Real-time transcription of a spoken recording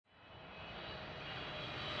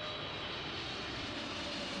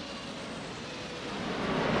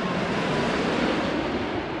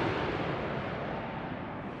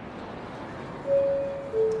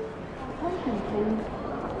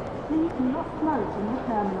smoke in the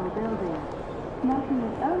terminal building. Smoking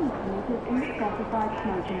is only permitted in the specified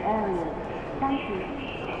smoking areas. Thank you.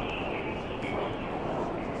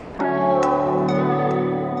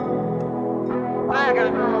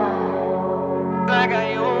 Like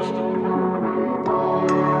I used to.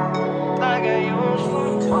 Like I used to.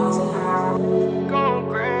 Going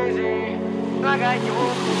crazy. Like I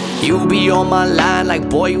used to. You be on my line like,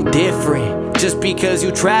 boy, you different. Just because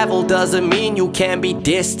you travel doesn't mean you can be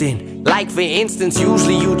distant. Like for instance,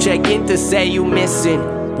 usually you check in to say you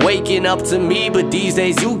missing. Waking up to me, but these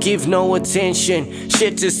days you give no attention.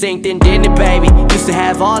 Shit just synced in, didn't it, baby? Used to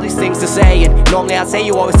have all these things to say, and normally I'd say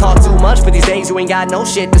you always talk too much, but these days you ain't got no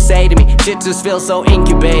shit to say to me. Shit just feels so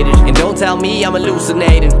incubated, and don't tell me I'm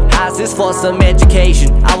hallucinating. How's this for some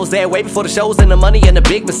education? I was there way before the shows and the money and the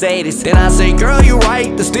big Mercedes. Then I say, girl, you're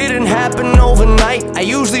right, this didn't happen overnight. I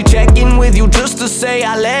usually check in with you just to say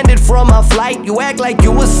I landed from my flight. You act like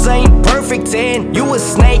you a saint, perfect 10. You a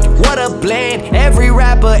snake, what a blend. Every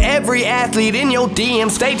rapper, every athlete in your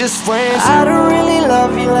DMs, they just friends. I don't really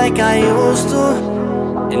love you like I used to,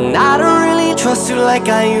 and I don't really trust you like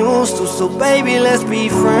I used to. So baby, let's be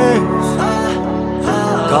friends.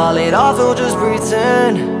 Call it off, we'll just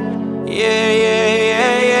pretend. Yeah, yeah,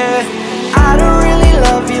 yeah, yeah. I don't really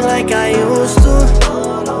love you like I used to,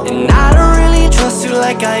 and I don't really trust you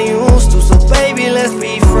like I used to. So baby, let's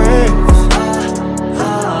be friends.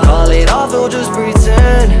 Call it off, we'll just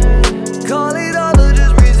pretend. Call it off, we'll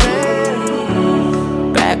just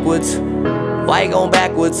pretend. Backwards, why you going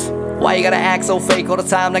backwards? Why you gotta act so fake all the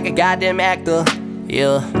time like a goddamn actor?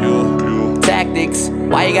 Yeah. Tactics,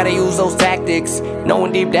 why you gotta use those tactics?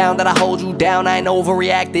 Knowing deep down that I hold you down, I ain't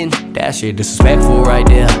overreacting. That shit disrespectful right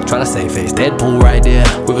there. Tryna save face, Deadpool right there.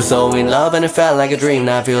 We were so in love and it felt like a dream.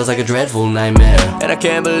 Now it feels like a dreadful nightmare. And I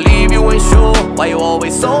can't believe you ain't sure. Why you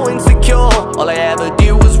always so insecure? All I ever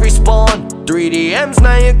did was respond. 3DMs,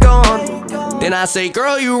 now you're gone. Then I say,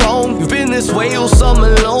 girl, you wrong. You've been this way all summer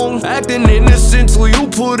long, acting innocent till you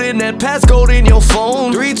put in that passcode in your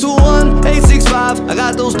phone. 321-865, I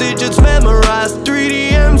got those digits memorized.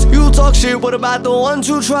 3DMs, you talk shit, what about the ones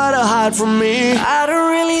you try to hide from me? I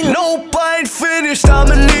don't really Nope, I ain't finished,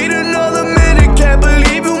 I'ma need another minute. Can't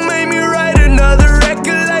believe you made me write another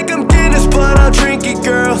record like I'm Guinness, but I'll drink it,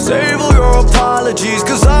 girl. Save all your apologies,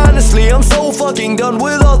 cause honestly I'm so fucking done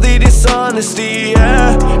with all the dishonesty,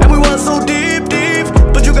 yeah. And we were so deep,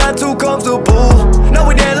 but you got too comfortable. Now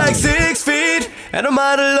we're dead like 6 feet, and I'm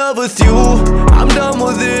out of love with you. I'm done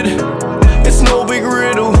with it, it's no big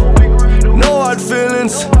riddle. No hard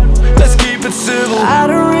feelings, let's keep it civil. I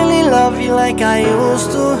don't really love you like I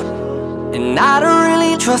used to, and I don't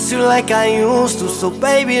really trust you like I used to. So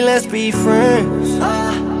baby, let's be friends.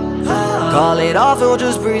 Call it off, we'll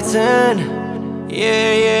just pretend.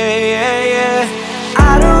 Yeah, yeah, yeah, yeah.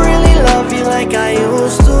 I don't really love you like I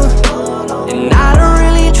used to, and I don't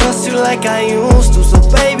really trust you like I used to. So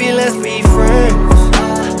baby, let's be friends.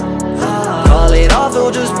 Call it off,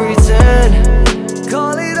 we'll just pretend.